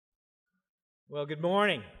Well, good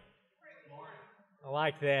morning. I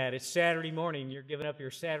like that. It's Saturday morning. You're giving up your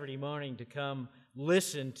Saturday morning to come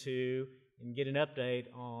listen to and get an update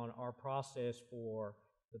on our process for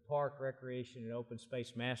the Park, Recreation, and Open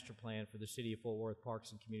Space Master Plan for the City of Fort Worth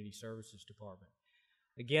Parks and Community Services Department.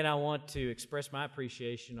 Again, I want to express my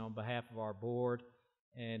appreciation on behalf of our board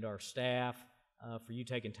and our staff for you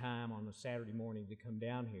taking time on a Saturday morning to come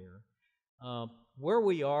down here. Where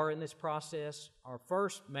we are in this process, our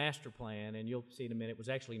first master plan, and you'll see in a minute, was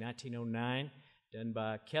actually 1909, done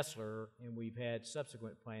by Kessler, and we've had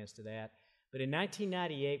subsequent plans to that. But in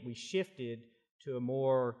 1998, we shifted to a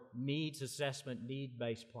more needs assessment,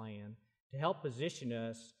 need-based plan to help position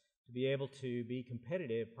us to be able to be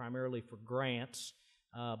competitive primarily for grants,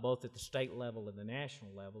 both at the state level and the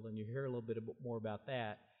national level, and you'll hear a little bit more about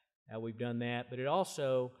that, how we've done that. But it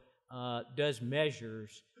also does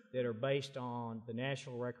measures that are based on the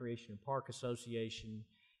National Recreation and Park Association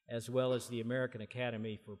as well as the American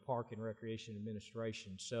Academy for Park and Recreation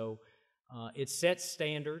Administration. So it sets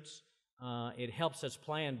standards. It helps us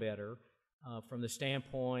plan better from the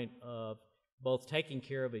standpoint of both taking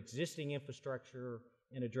care of existing infrastructure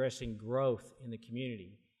and addressing growth in the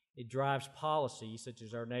community. It drives policy such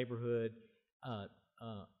as our neighborhood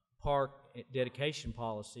park dedication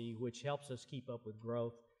policy, which helps us keep up with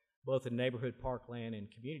growth both in neighborhood parkland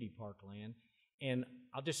and community parkland. And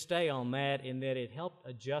I'll just stay on that in that it helped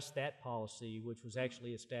adjust that policy, which was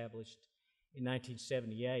actually established in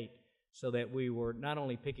 1978, so that we were not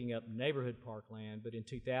only picking up neighborhood parkland, but in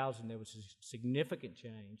 2000 there was a significant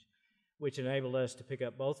change which enabled us to pick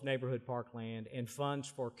up both neighborhood parkland and funds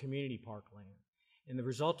for community parkland. And the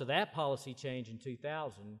result of that policy change in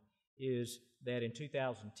 2000 is that in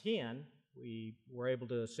 2010 we were able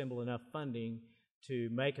to assemble enough funding to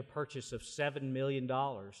make a purchase of $7 million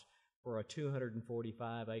for a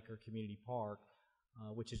 245-acre community park,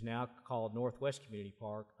 which is now called Northwest Community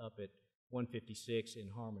Park up at 156 in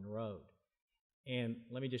Harmon Road. And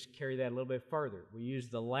let me just carry that a little bit further. We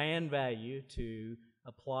used the land value to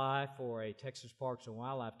apply for a Texas Parks and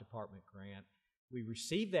Wildlife Department grant. We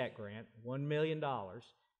received that grant, $1 million,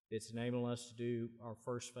 that's enabling us to do our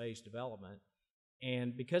first phase development.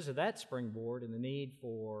 And because of that springboard and the need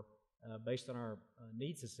for based on our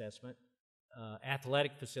needs assessment,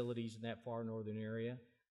 athletic facilities in that far northern area.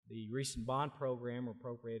 The recent bond program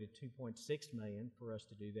appropriated $2.6 million for us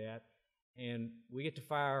to do that, and we get to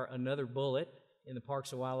fire another bullet in the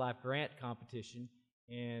Parks and Wildlife grant competition,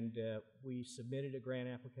 and we submitted a grant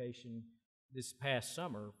application this past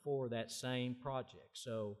summer for that same project.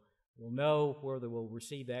 So we'll know whether we'll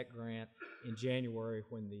receive that grant in January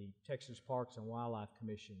when the Texas Parks and Wildlife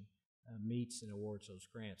Commission meets and awards those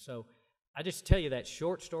grants. So I just tell you that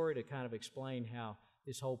short story to kind of explain how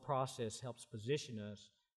this whole process helps position us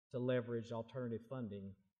to leverage alternative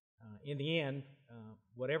funding. In the end,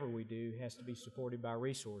 whatever we do has to be supported by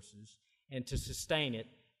resources, and to sustain it,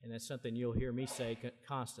 and that's something you'll hear me say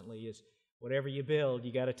constantly, is whatever you build,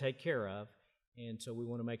 you got to take care of, and so we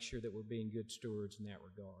want to make sure that we're being good stewards in that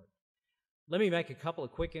regard. Let me make a couple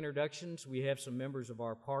of quick introductions. We have some members of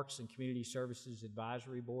our Parks and Community Services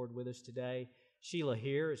Advisory Board with us today. Sheila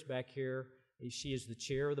here is back here. She is the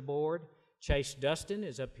chair of the board. Chase Dustin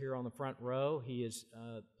is up here on the front row. He is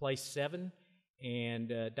place 7.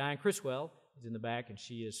 And Diane Criswell is in the back, and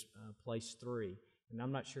she is place 3. And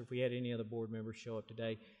I'm not sure if we had any other board members show up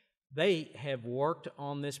today. They have worked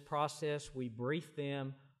on this process. We briefed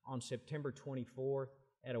them on September 24th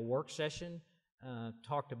at a work session.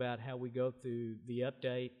 Talked about how we go through the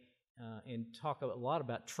update and talk a lot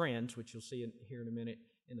about trends, which you'll see here in a minute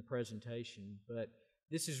in the presentation. But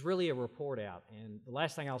this is really a report out. And the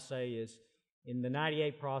last thing I'll say is in the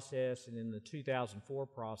 98 process and in the 2004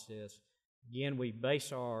 process, again, we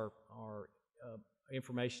base our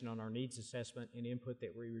information on our needs assessment and input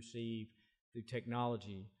that we receive through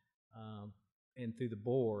technology and through the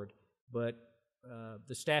board. But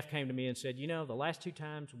the staff came to me and said, you know, the last 2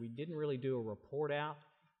 times we didn't really do a report out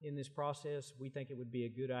in this process. We think it would be a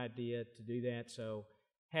good idea to do that. So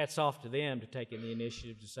hats off to them to taking the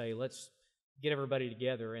initiative to say, let's get everybody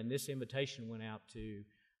together. And this invitation went out to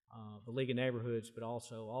the League of Neighborhoods, but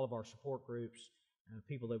also all of our support groups,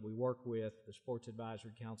 people that we work with, the Sports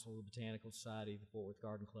Advisory Council, the Botanical Society, the Fort Worth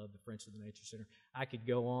Garden Club, the Friends of the Nature Center. I could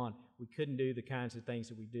go on. We couldn't do the kinds of things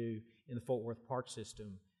that we do in the Fort Worth Park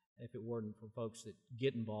system if it weren't for folks that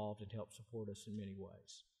get involved and help support us in many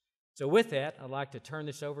ways. So with that, I'd like to turn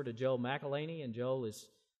this over to Joel McElhaney, and Joel is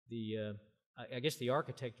the, I guess, the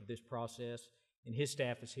architect of this process, and his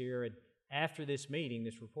staff is here. And after this meeting,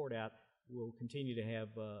 this report out, we'll continue to have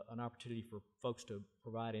an opportunity for folks to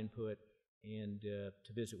provide input and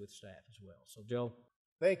to visit with staff as well. So, Joel.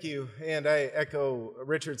 Thank you, and I echo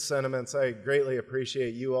Richard's sentiments. I greatly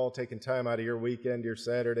appreciate you all taking time out of your weekend, your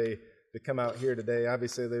Saturday, to come out here today.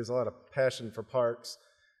 Obviously, there's a lot of passion for parks,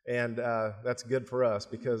 and that's good for us,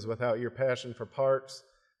 because without your passion for parks,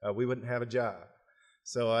 we wouldn't have a job.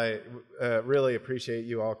 So I really appreciate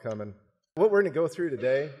you all coming. What we're going to go through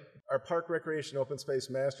today, our Park Recreation Open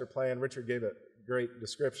Space Master Plan. Richard gave a great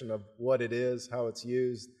description of what it is, how it's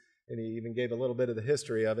used, and he even gave a little bit of the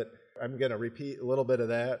history of it. I'm going to repeat a little bit of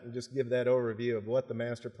that and just give that overview of what the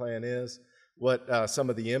master plan is, what some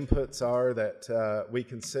of the inputs are that we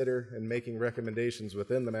consider in making recommendations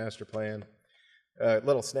within the master plan. A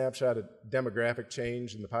little snapshot of demographic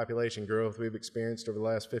change and the population growth we've experienced over the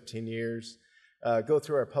last 15 years. Go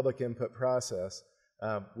through our public input process.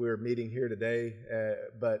 We're meeting here today,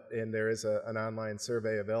 and there is an online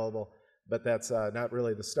survey available. But that's not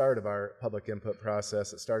really the start of our public input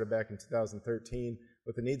process. It started back in 2013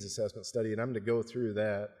 with the needs assessment study, and I'm going to go through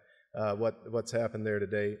that, what's happened there to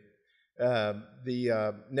date.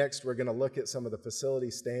 Next, we're going to look at some of the facility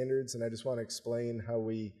standards, and I just want to explain how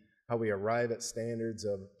we arrive at standards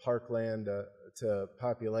of parkland to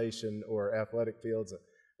population, or athletic fields,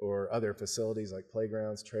 or other facilities like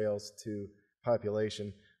playgrounds, trails to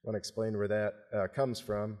population. I want to explain where that comes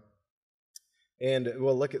from. And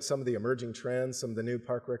we'll look at some of the emerging trends, some of the new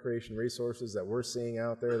park recreation resources that we're seeing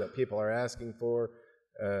out there that people are asking for,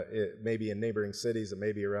 maybe in neighboring cities and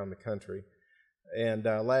maybe around the country. And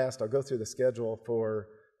last, I'll go through the schedule for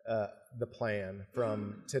the plan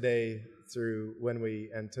from today through when we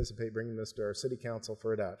anticipate bringing this to our city council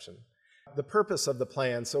for adoption. The purpose of the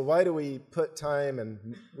plan. So why do we put time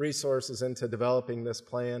and resources into developing this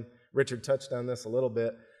plan? Richard touched on this a little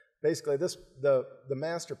bit. Basically, the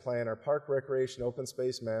master plan, our Park Recreation Open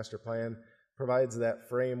Space Master Plan, provides that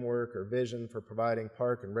framework or vision for providing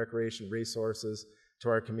park and recreation resources to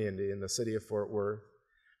our community in the city of Fort Worth.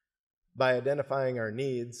 By identifying our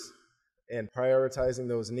needs and prioritizing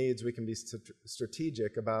those needs, we can be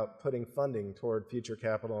strategic about putting funding toward future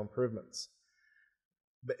capital improvements.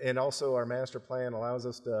 And also, our master plan allows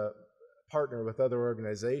us to partner with other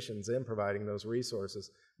organizations in providing those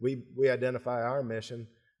resources. We identify our mission,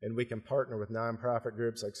 and we can partner with nonprofit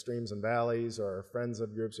groups like Streams and Valleys, or Friends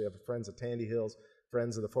of groups. We have Friends of Tandy Hills,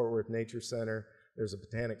 Friends of the Fort Worth Nature Center. There's a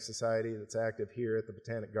Botanic Society that's active here at the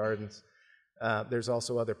Botanic Gardens. There's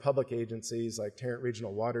also other public agencies like Tarrant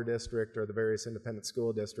Regional Water District, or the various independent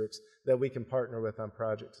school districts that we can partner with on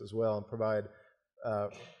projects as well and provide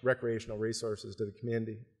recreational resources to the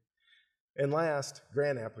community. And last,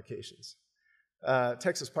 grant applications.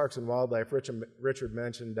 Texas Parks and Wildlife, Richard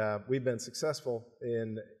mentioned, we've been successful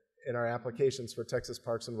in our applications for Texas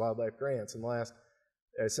Parks and Wildlife grants. In the last,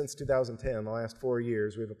 since 2010, the last 4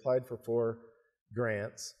 years, we've applied for 4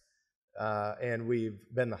 grants, and we've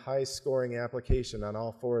been the highest scoring application on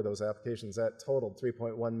all 4 of those applications. That totaled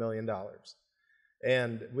 $3.1 million.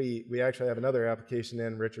 And we actually have another application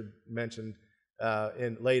in, Richard mentioned,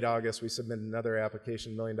 in late August, we submitted another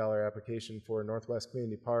application, $1 million application for Northwest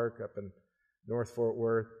Community Park up in North Fort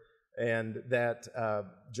Worth, and that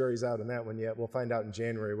jury's out on that one yet. We'll find out in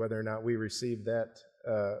January whether or not we receive that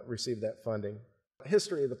funding.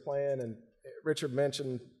 History of the plan, and Richard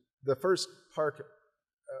mentioned the first park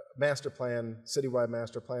master plan, citywide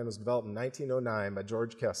master plan, was developed in 1909 by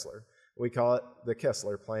George Kessler. We call it the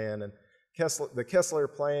Kessler Plan, and the Kessler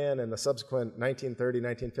Plan and the subsequent 1930,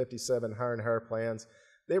 1957 Har and Har plans,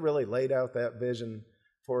 they really laid out that vision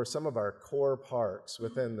for some of our core parks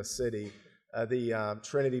within the city. The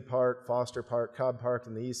Trinity Park, Foster Park, Cobb Park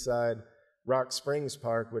on the east side, Rock Springs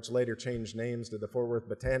Park, which later changed names to the Fort Worth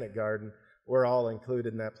Botanic Garden, were all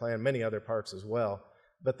included in that plan, many other parks as well.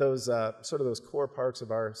 But those sort of those core parks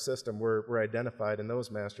of our system were identified in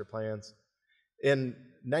those master plans. In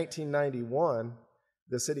 1991,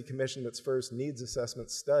 the city commissioned its first needs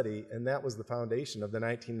assessment study, and that was the foundation of the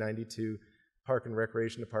 1992 Park and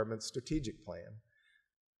Recreation Department strategic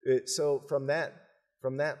plan. So from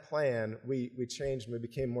that plan, we changed and we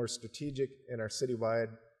became more strategic in our citywide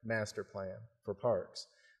master plan for parks.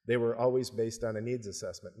 They were always based on a needs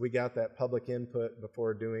assessment. We got that public input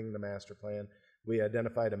before doing the master plan. We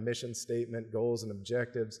identified a mission statement, goals and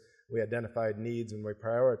objectives. We identified needs, and we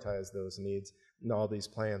prioritized those needs in all these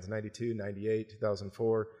plans, 92, 98,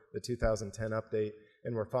 2004, the 2010 update,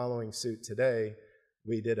 and we're following suit today.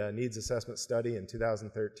 We did a needs assessment study in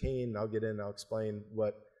 2013. I'll get in and I'll explain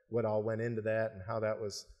what all went into that and how that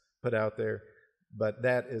was put out there. But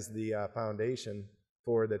that is the foundation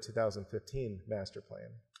for the 2015 master plan.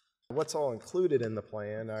 What's all included in the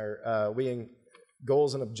plan are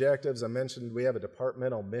goals and objectives. I mentioned we have a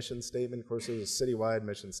departmental mission statement. Of course, there's a citywide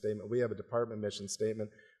mission statement. We have a department mission statement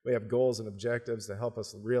We have goals and objectives to help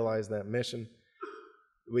us realize that mission.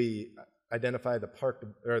 We identify the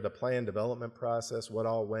the plan development process, what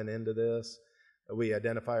all went into this. We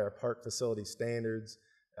identify our park facility standards.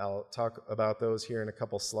 I'll talk about those here in a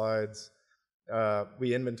couple slides.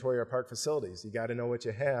 We inventory our park facilities. You got to know what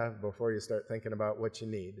you have before you start thinking about what you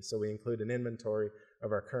need. So we include an inventory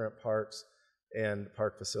of our current parks and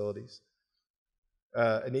park facilities.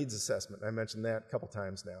 A needs assessment. I mentioned that a couple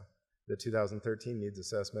times now. The 2013 needs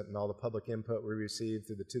assessment and all the public input we received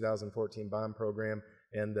through the 2014 bond program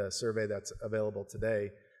and the survey that's available today,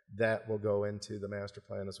 that will go into the master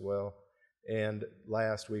plan as well. And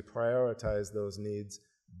last, we prioritize those needs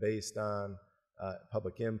based on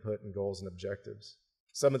public input and goals and objectives.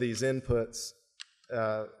 Some of these inputs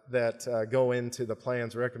that go into the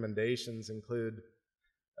plan's recommendations include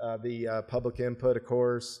the public input, of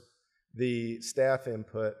course, the staff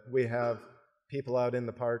input. We have people out in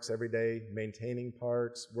the parks every day maintaining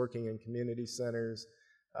parks, working in community centers,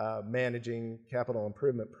 managing capital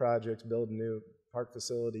improvement projects, building new park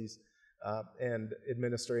facilities, and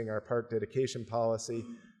administering our park dedication policy.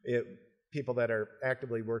 People that are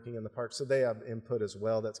actively working in the park, so they have input as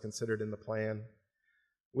well that's considered in the plan.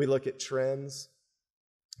 We look at trends,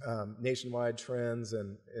 nationwide trends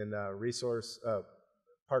and resource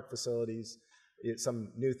park facilities,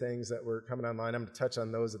 some new things that were coming online. I'm going to touch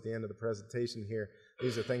on those at the end of the presentation here.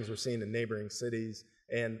 These are things we're seeing in neighboring cities,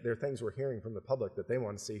 and they're things we're hearing from the public that they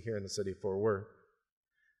want to see here in the city of Fort Worth.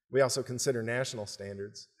 We also consider national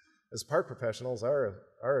standards. As park professionals,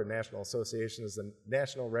 our national association is the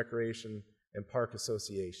National Recreation and Park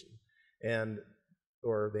Association,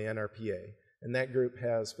 or the NRPA. And that group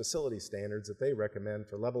has facility standards that they recommend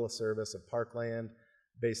for level of service of parkland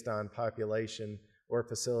based on population, or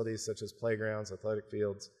facilities such as playgrounds, athletic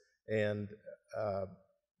fields, and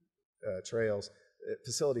trails.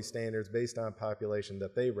 Facility standards based on population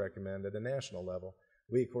that they recommend at a national level.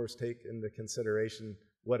 We, of course, take into consideration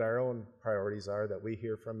what our own priorities are that we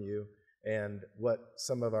hear from you, and what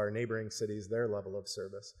some of our neighboring cities, their level of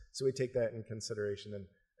service. So we take that in consideration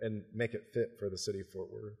and make it fit for the city of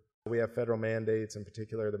Fort Worth. We have federal mandates, in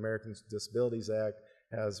particular the Americans with Disabilities Act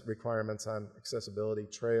has requirements on accessibility,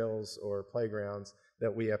 trails or playgrounds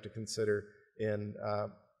that we have to consider in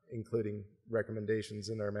including recommendations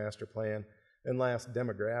in our master plan. And last,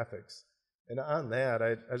 demographics. And on that,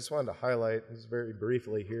 I just wanted to highlight, just very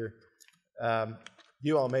briefly here,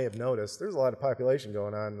 you all may have noticed there's a lot of population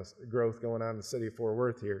going on, growth going on in the city of Fort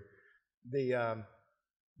Worth here. The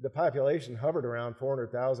population hovered around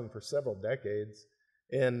 400,000 for several decades.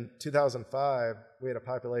 In 2005, we had a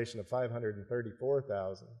population of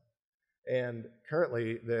 534,000. And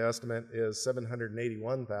currently, the estimate is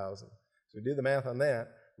 781,000. So do the math on that.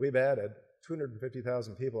 We've added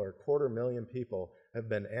 250,000 people, or 250,000 people, have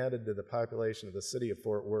been added to the population of the city of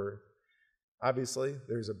Fort Worth. Obviously,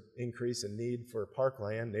 there's an increase in need for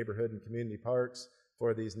parkland, neighborhood and community parks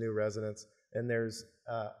for these new residents, and there's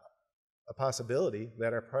a possibility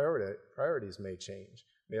that our priorities may change.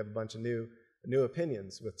 We have a bunch of new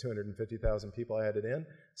opinions with 250,000 people added in,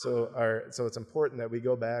 so it's important that we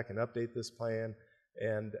go back and update this plan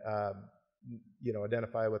and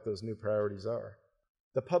identify what those new priorities are.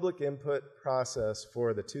 The public input process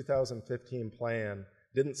for the 2015 plan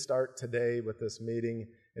didn't start today with this meeting,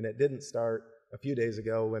 and it didn't start a few days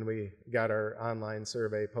ago when we got our online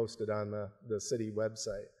survey posted on the city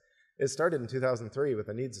website. It started in 2003 with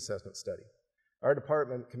a needs assessment study. Our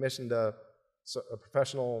department commissioned a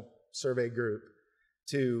professional survey group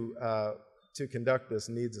to conduct this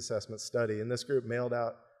needs assessment study, and this group mailed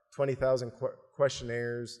out 20,000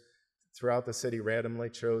 questionnaires throughout the city, randomly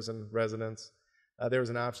chosen residents. There was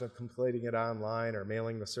an option of completing it online or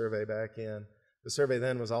mailing the survey back in. The survey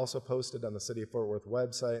then was also posted on the City of Fort Worth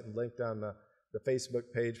website and linked on the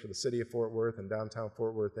Facebook page for the City of Fort Worth and Downtown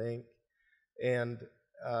Fort Worth, Inc. And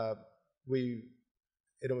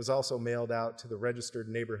it was also mailed out to the registered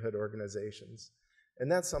neighborhood organizations.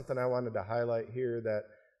 And that's something I wanted to highlight here, that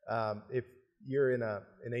if you're in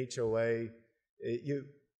an HOA,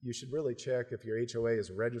 you should really check if your HOA is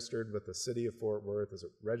registered with the City of Fort Worth as a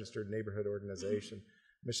registered neighborhood organization.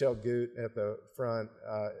 Michelle Goot at the front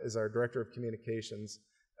is our Director of Communications.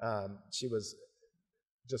 She was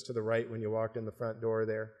just to the right when you walked in the front door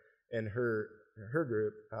there, and her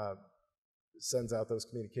group sends out those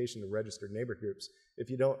communication to registered neighbor groups. If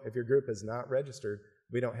your group is not registered,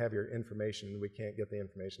 we don't have your information and we can't get the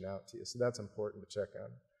information out to you. So that's important to check on.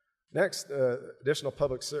 Next, additional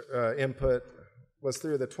public input was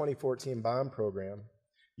through the 2014 bond program.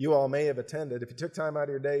 You all may have attended, if you took time out of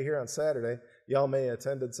your day here on Saturday, you all may have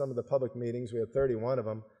attended some of the public meetings. We had 31 of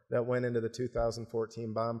them that went into the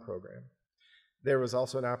 2014 bond program. There was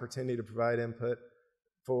also an opportunity to provide input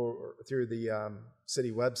through the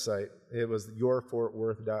city website. It was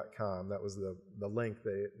yourfortworth.com. That was the link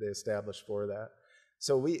they established for that.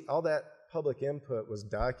 So all that public input was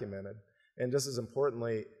documented, and just as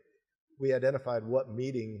importantly, we identified what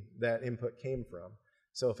meeting that input came from.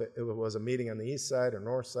 So if it was a meeting on the east side or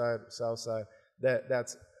north side or south side,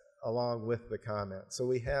 that's along with the comment. So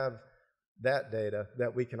we have that data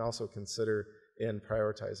that we can also consider in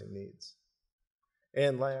prioritizing needs.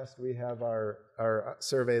 And last, we have our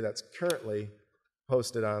survey that's currently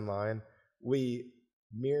posted online. We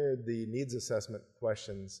mirrored the needs assessment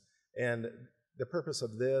questions, and the purpose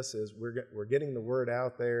of this is we're getting the word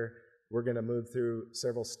out there. We're going to move through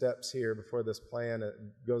several steps here before this plan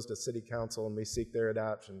goes to City Council and we seek their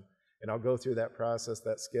adoption. And I'll go through that process,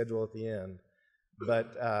 that schedule at the end.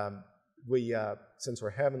 But since we're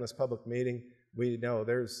having this public meeting, we know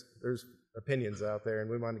there's opinions out there, and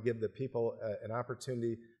we want to give the people an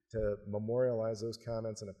opportunity to memorialize those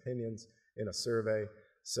comments and opinions in a survey.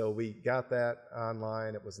 So we got that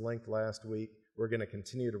online. It was linked last week. We're going to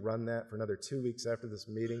continue to run that for another 2 weeks after this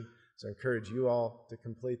meeting. So I encourage you all to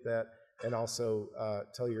complete that, and also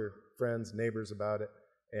tell your friends, neighbors about it,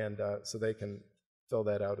 and so they can fill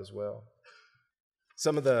that out as well.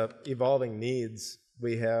 Some of the evolving needs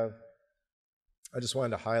we have, I just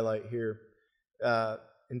wanted to highlight here.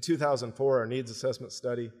 In 2004, our needs assessment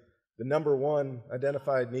study, the #1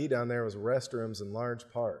 identified need on there was restrooms in large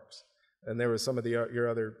parks. And there was some of your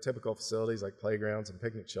other typical facilities like playgrounds and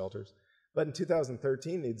picnic shelters. But in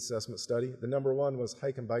 2013 needs assessment study, the #1 was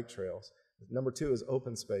hike and bike trails. #2 is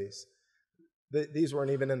open space. These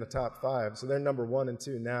weren't even in the top 5, so they're #1 and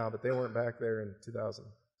 2 now, but they weren't back there in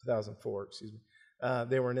 2004, excuse me.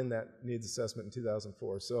 They weren't in that needs assessment in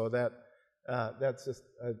 2004. So that's just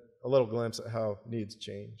a little glimpse at how needs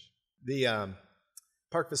change. The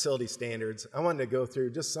park facility standards, I wanted to go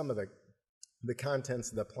through just some of the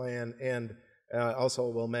contents of the plan, and also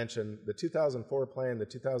we'll mention the 2004 plan, the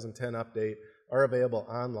 2010 update are available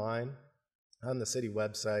online on the city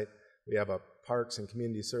website. We have a Parks and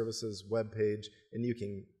Community Services webpage, and you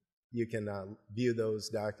can view those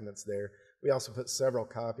documents there. We also put several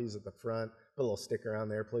copies at the front, put a little sticker on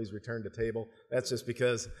there, please return to table. That's just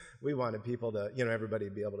because we wanted people to, everybody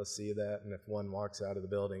to be able to see that, and if one walks out of the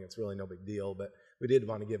building, it's really no big deal, but we did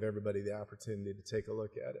want to give everybody the opportunity to take a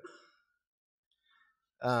look at it.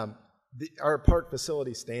 Our park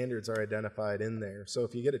facility standards are identified in there, so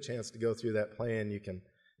if you get a chance to go through that plan, you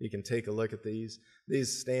can take a look at these.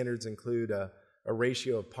 These standards include a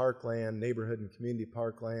ratio of parkland, neighborhood and community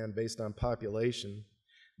parkland based on population.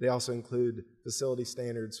 They also include facility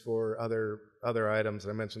standards for other items.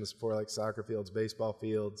 I mentioned this before, like soccer fields, baseball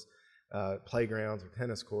fields, playgrounds, or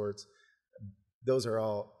tennis courts. Those are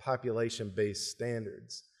all population-based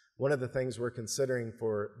standards. One of the things we're considering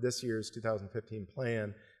for this year's 2015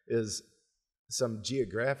 plan is some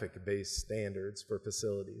geographic-based standards for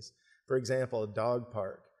facilities. For example, a dog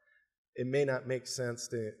park. It may not make sense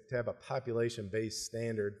to have a population-based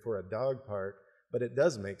standard for a dog park, but it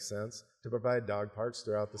does make sense to provide dog parks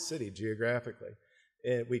throughout the city geographically.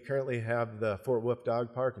 And we currently have the Fort Wolf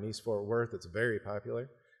Dog Park in East Fort Worth. It's very popular.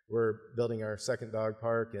 We're building our second dog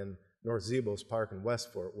park in North Zebos Park in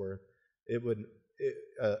West Fort Worth.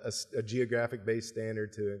 A geographic-based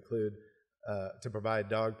standard to include, to provide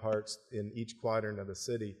dog parks in each quadrant of the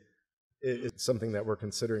city is something that we're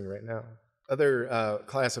considering right now. Other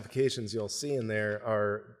classifications you'll see in there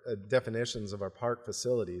are definitions of our park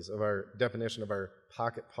facilities, of our definition of our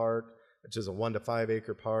pocket park, which is a 1 to 5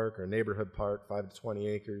 acre park, or neighborhood park, 5 to 20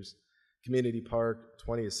 acres, community park,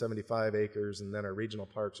 20 to 75 acres, and then our regional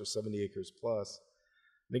parks are 70 acres plus.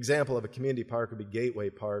 An example of a community park would be Gateway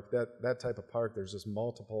Park. That type of park, there's just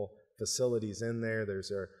multiple facilities in there.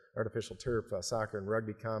 There's our artificial turf, soccer and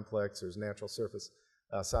rugby complex. There's natural surface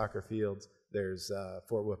soccer fields. There's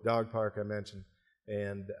Fort Wolf Dog Park I mentioned,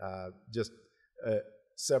 and just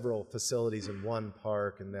several facilities in one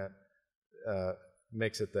park, and that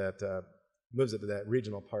moves it to that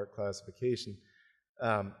regional park classification.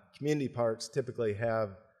 Community parks typically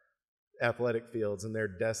have athletic fields and their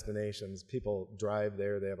destinations. People drive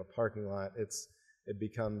there. They have a parking lot. It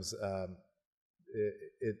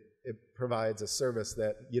provides a service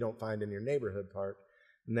that you don't find in your neighborhood park.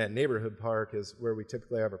 And that neighborhood park is where we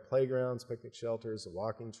typically have our playgrounds, picnic shelters, a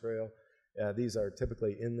walking trail. These are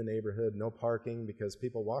typically in the neighborhood, no parking because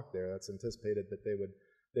people walk there. That's anticipated that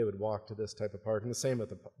they would walk to this type of park. And the same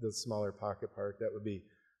with the smaller pocket park. That would be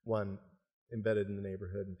one embedded in the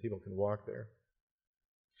neighborhood, and people can walk there.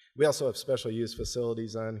 We also have special use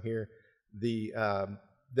facilities on here.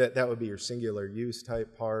 That would be your singular use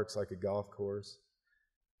type parks, like a golf course.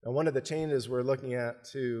 Now, one of the changes we're looking at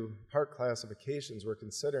to park classifications we're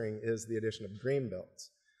considering is the addition of green belts.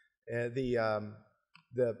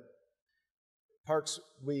 The parks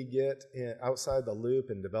we get outside the loop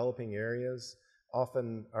in developing areas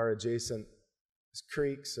often are adjacent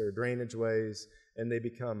creeks or drainage ways, and they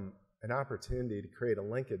become an opportunity to create a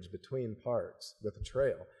linkage between parks with a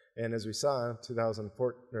trail. And as we saw in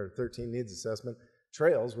 2013 needs assessment,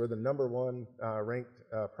 trails were the #1 ranked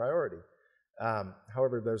priority.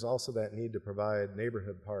 However, there's also that need to provide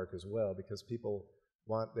neighborhood park as well, because people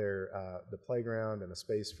want the playground and a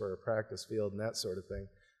space for a practice field and that sort of thing.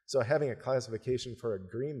 So having a classification for a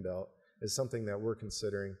green belt is something that we're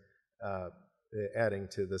considering adding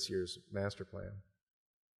to this year's master plan.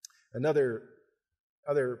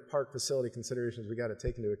 Other park facility considerations we got to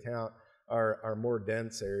take into account are more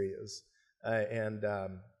dense areas.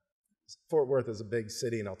 Fort Worth is a big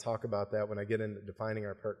city, and I'll talk about that when I get into defining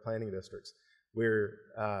our park planning districts.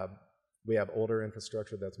 We have older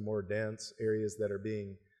infrastructure that's more dense, areas that are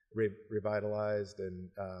being revitalized, and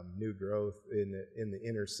new growth in the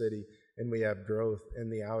inner city, and we have growth in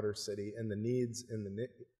the outer city, and the needs in the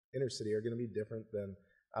inner city are going to be different than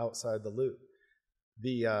outside the loop.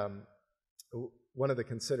 One of the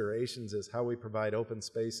considerations is how we provide open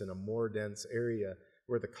space in a more dense area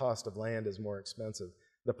where the cost of land is more expensive.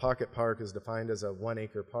 The pocket park is defined as a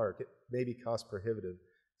 1-acre park. It may be cost prohibitive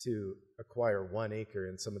to acquire 1 acre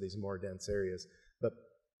in some of these more dense areas, but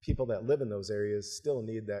people that live in those areas still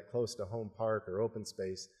need that close to home park or open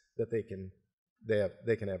space that they can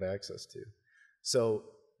have access to. So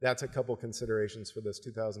that's a couple considerations for this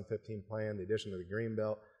 2015 plan: the addition of the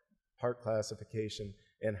greenbelt, park classification,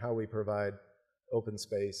 and how we provide open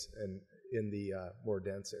space in the more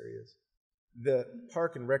dense areas. The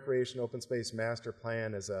Park and Recreation Open Space Master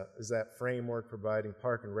Plan is that framework providing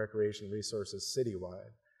park and recreation resources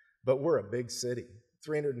citywide. But we're a big city,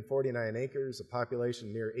 349 acres, a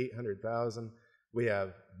population near 800,000. We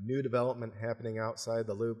have new development happening outside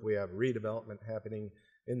the loop. We have redevelopment happening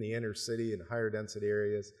in the inner city and higher density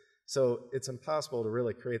areas. So it's impossible to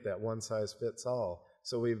really create that one-size-fits-all.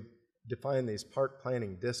 So we've defined these park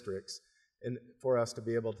planning districts for us to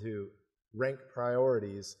be able to rank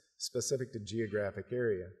priorities specific to geographic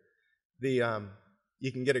area.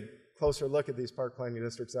 You can get a closer look at these park planning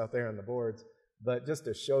districts out there on the boards, but just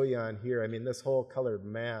to show you on here, I mean, this whole colored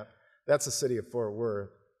map, that's the city of Fort Worth.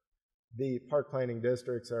 The park planning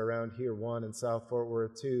districts are around here: 1 in South Fort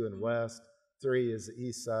Worth, 2 in West, 3 is the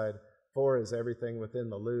east side, 4 is everything within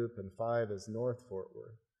the loop, and 5 is North Fort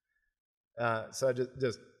Worth. So I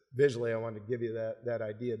just visually, I wanted to give you that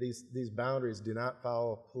idea. These boundaries do not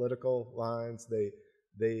follow political lines.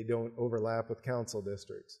 They don't overlap with council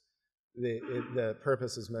districts. The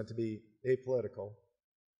purpose is meant to be apolitical.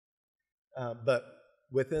 But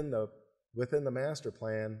within the master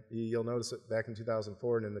plan, you'll notice it back in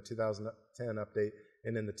 2004 and in the 2010 update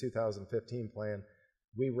and in the 2015 plan,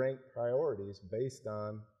 we rank priorities based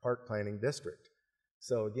on park planning district.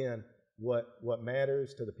 So again, what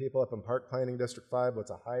matters to the people up in Park Planning District 5,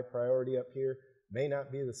 what's a high priority up here, may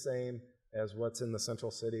not be the same as what's in the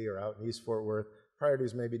central city or out in East Fort Worth.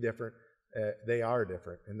 Priorities may be different. They are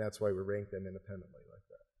different, and that's why we rank them independently like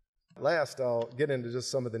that. Last, I'll get into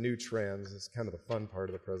just some of the new trends. It's kind of the fun part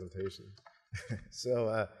of the presentation.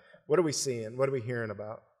 So what are we seeing? What are we hearing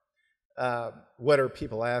about? What are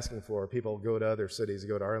people asking for? People go to other cities,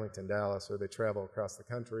 go to Arlington, Dallas, or they travel across the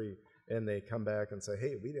country, and they come back and say,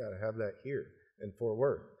 hey, we got to have that here in Fort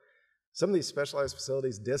Worth. Some of these specialized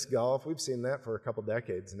facilities, disc golf, we've seen that for a couple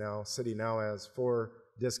decades now. City now has 4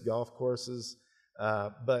 disc golf courses,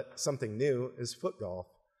 but something new is foot golf.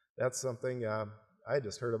 That's something I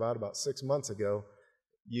just heard about 6 months ago.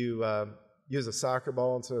 You use a soccer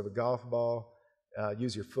ball instead of a golf ball,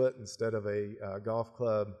 use your foot instead of a golf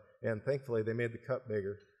club, and thankfully they made the cup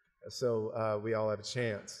bigger, so we all have a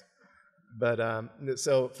chance. But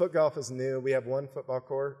so foot golf is new. We have one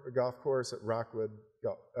golf course at Rockwood,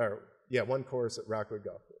 one course at Rockwood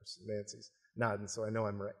Golf Course. Nancy's nodding, so I know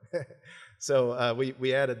I'm right. So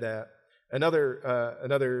we added that.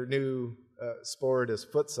 Another new sport is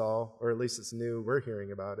futsal, or at least it's new. We're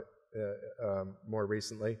hearing about it more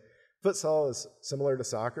recently. Futsal is similar to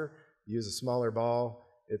soccer. You use a smaller ball.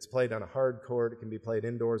 It's played on a hard court. It can be played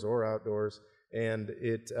indoors or outdoors, and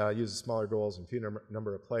it uses smaller goals and fewer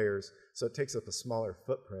number of players, so it takes up a smaller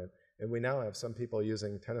footprint. And we now have some people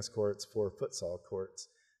using tennis courts for futsal courts,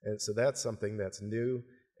 and so that's something that's new,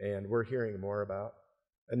 and we're hearing more about.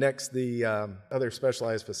 And next, the other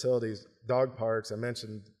specialized facilities, dog parks. I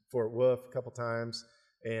mentioned Fort Wolf a couple times,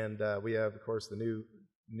 and we have, of course, the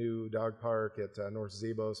new dog park at North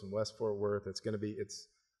Zebos in West Fort Worth. It's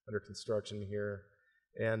under construction here.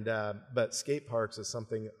 And but skate parks is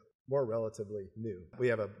something more relatively new. We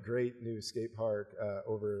have a great new skate park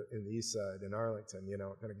over in the east side in Arlington. You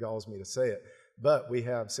know, it kind of galls me to say it, but we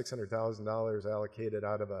have $600,000 allocated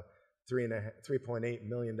out of a $3.8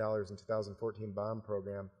 million in 2014 bond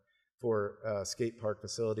program for a skate park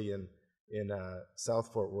facility in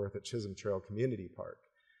South Fort Worth at Chisholm Trail Community Park.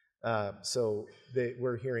 So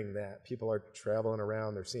we're hearing that. People are traveling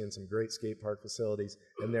around, they're seeing some great skate park facilities,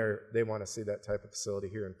 and they want to see that type of facility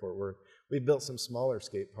here in Fort Worth. We built some smaller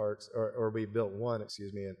skate parks, or we built one, at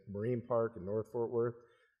Marine Park in North Fort Worth.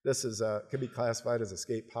 This is could be classified as a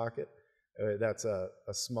skate pocket. That's a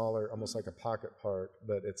smaller, almost like a pocket park,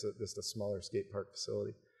 but it's just a smaller skate park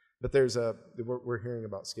facility. But we're hearing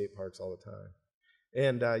about skate parks all the time.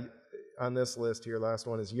 And on this list here, last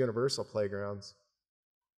one is universal playgrounds.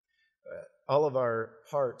 All of our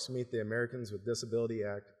parks meet the Americans with Disability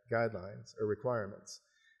Act guidelines or requirements,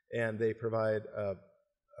 and they provide a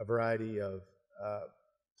variety of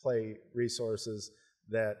play resources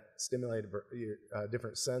that stimulate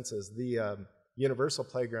different senses. The universal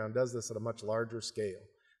playground does this at a much larger scale,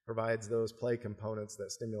 provides those play components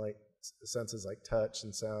that stimulate senses like touch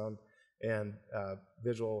and sound and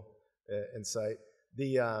visual and sight.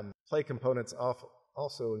 The play components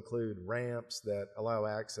also include ramps that allow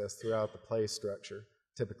access throughout the play structure,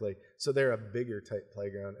 typically. So they're a bigger type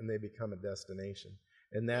playground, and they become a destination.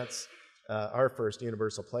 And that's our first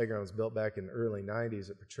universal playground was built back in the early 90s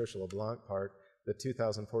at Patricia LeBlanc Park. The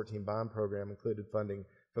 2014 bond program included funding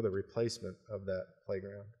for the replacement of that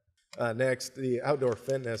playground. Next, the outdoor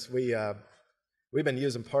fitness. We've been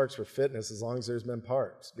using parks for fitness as long as there's been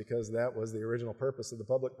parks, because that was the original purpose of the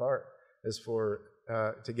public park, is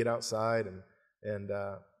to get outside and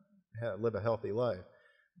live a healthy life.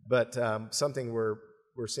 But something we're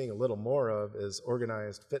seeing a little more of is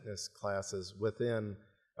organized fitness classes within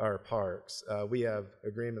our parks. We have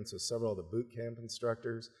agreements with several of the boot camp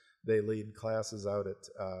instructors. They lead classes out at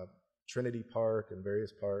Trinity Park and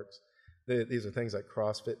various parks. These are things like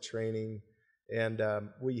CrossFit training. And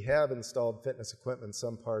we have installed fitness equipment in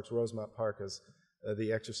some parks. Rosemont Park has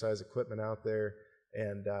the exercise equipment out there,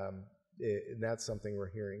 and that's something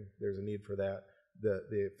we're hearing. There's a need for that,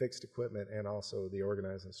 the fixed equipment and also the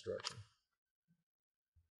organized instruction.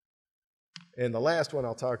 And the last one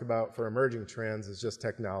I'll talk about for emerging trends is just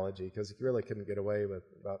technology, because you really couldn't get away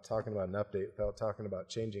without talking about an update without talking about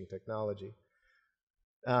changing technology.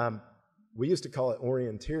 We used to call it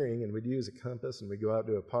orienteering, and we'd use a compass, and we'd go out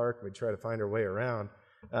to a park, and we'd try to find our way around.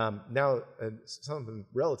 Now, something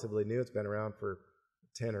relatively new, it's been around for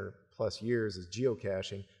 10 or plus years, is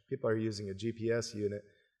geocaching. People are using a GPS unit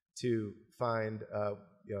to find a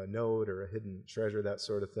node or a hidden treasure, that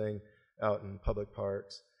sort of thing, out in public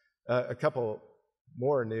parks. A couple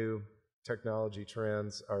more new technology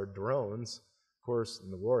trends are drones. Of course,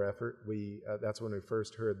 in the war effort, that's when we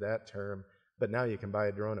first heard that term. But now you can buy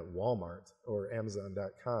a drone at Walmart or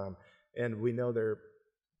Amazon.com, and we know they're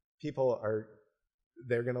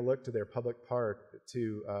going to look to their public park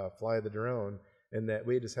to fly the drone, and that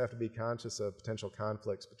we just have to be conscious of potential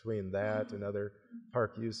conflicts between that and other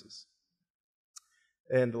park uses.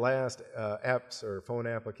 And last, apps or phone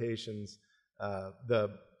applications.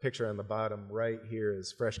 The picture on the bottom right here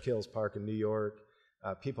is Fresh Kills Park in New York.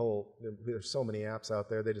 There's so many apps out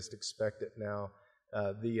there, they just expect it now.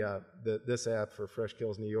 This app for Fresh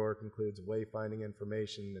Kills New York includes wayfinding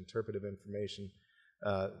information, interpretive information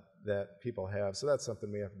that people have. So that's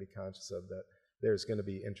something we have to be conscious of, that there's going to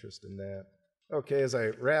be interest in that. Okay, as I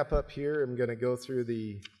wrap up here, I'm going to go through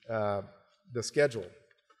the schedule,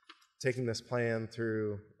 taking this plan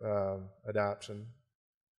through adoption.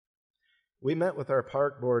 We met with our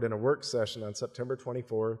park board in a work session on September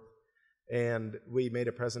 24th, and we made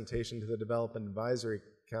a presentation to the Development Advisory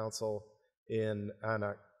Council on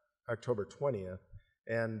October 20th,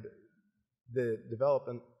 and the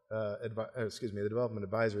Development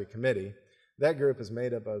Advisory Committee, that group is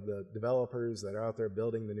made up of the developers that are out there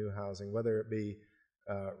building the new housing, whether it be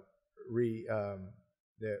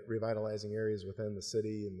revitalizing areas within the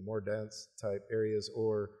city and the more dense type areas,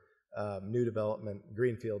 or new development,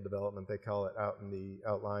 greenfield development, they call it, out in the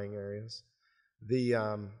outlying areas.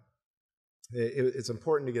 It's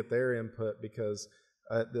important to get their input, because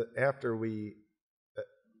after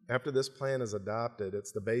this plan is adopted,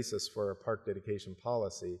 it's the basis for a park dedication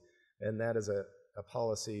policy, and that is a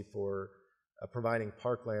policy for providing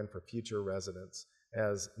parkland for future residents.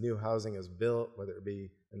 As new housing is built, whether it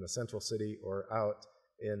be in the central city or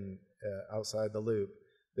outside the loop,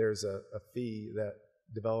 there's a fee that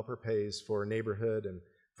developer pays for neighborhood and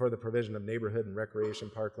for the provision of neighborhood and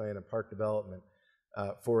recreation parkland and park development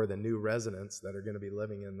for the new residents that are going to be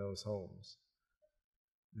living in those homes.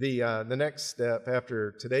 The next step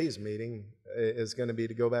after today's meeting is going to be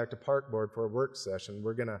to go back to Park Board for a work session.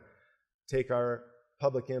 We're going to take our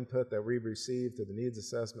public input that we've received through the needs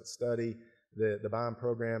assessment study, the bond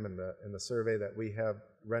program, and the survey that we have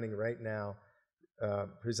running right now,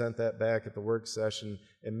 present that back at the work session,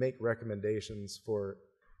 and make recommendations for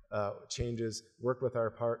changes, work with our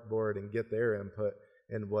Park Board and get their input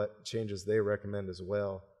and what changes they recommend as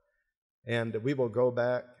well. And we will go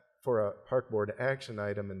back for a Park Board action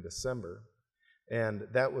item in December, and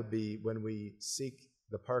that would be when we seek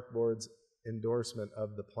the Park Board's endorsement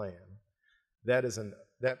of the plan.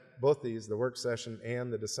 Both these, the work session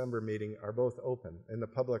and the December meeting, are both open, and the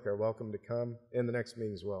public are welcome to come in the next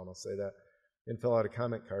meeting as well, and I'll say that, and fill out a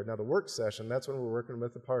comment card. Now the work session, that's when we're working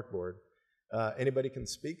with the Park Board. Anybody can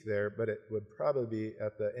speak there, but it would probably be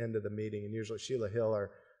at the end of the meeting, and usually Sheila Hill,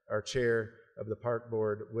 our chair of the Park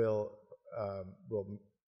Board, will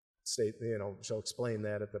state, she'll explain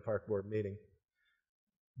that at the Park Board meeting.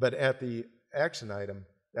 But at the action item,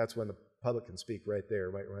 that's when the public can speak right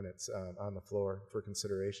there, right when it's on the floor for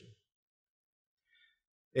consideration.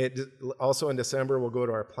 Also in December, we'll go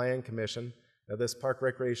to our Plan Commission. Now, this Park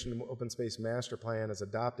Recreation and Open Space Master Plan is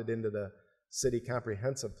adopted into the City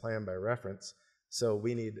Comprehensive Plan by reference, so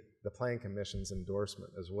we need the Plan Commission's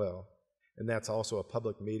endorsement as well. And that's also a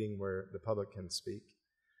public meeting where the public can speak.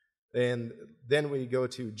 And then we go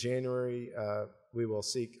to January. We will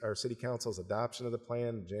seek our City Council's adoption of the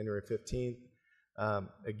plan, January 15th.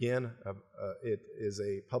 Again, it is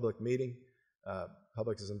a public meeting.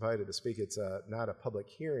 Public is invited to speak. It's not a public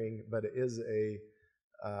hearing, but it is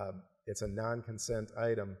it's a non-consent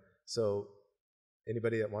item. So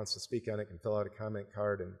anybody that wants to speak on it can fill out a comment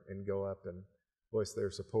card and go up and voice their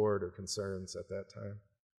support or concerns at that time.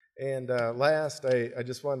 And last, I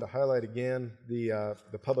just wanted to highlight again the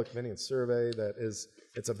public opinion survey that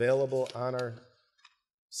it's available on our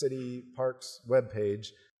City Parks webpage.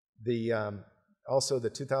 Also the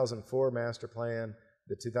 2004 master plan,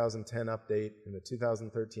 the 2010 update, and the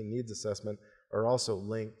 2013 needs assessment are also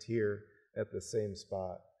linked here at the same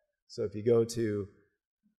spot. So if you go to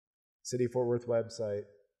City of Fort Worth website,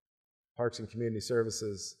 Parks and Community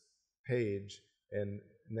Services page, and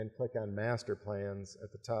then click on Master Plans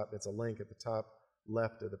at the top. It's a link at the top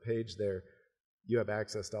left of the page there. You have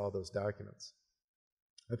access to all those documents.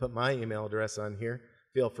 I put my email address on here.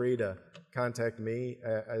 Feel free to contact me.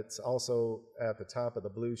 It's also at the top of the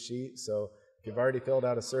blue sheet, so if you've already filled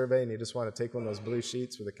out a survey and you just want to take one of those blue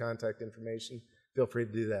sheets with the contact information, feel free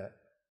to do that.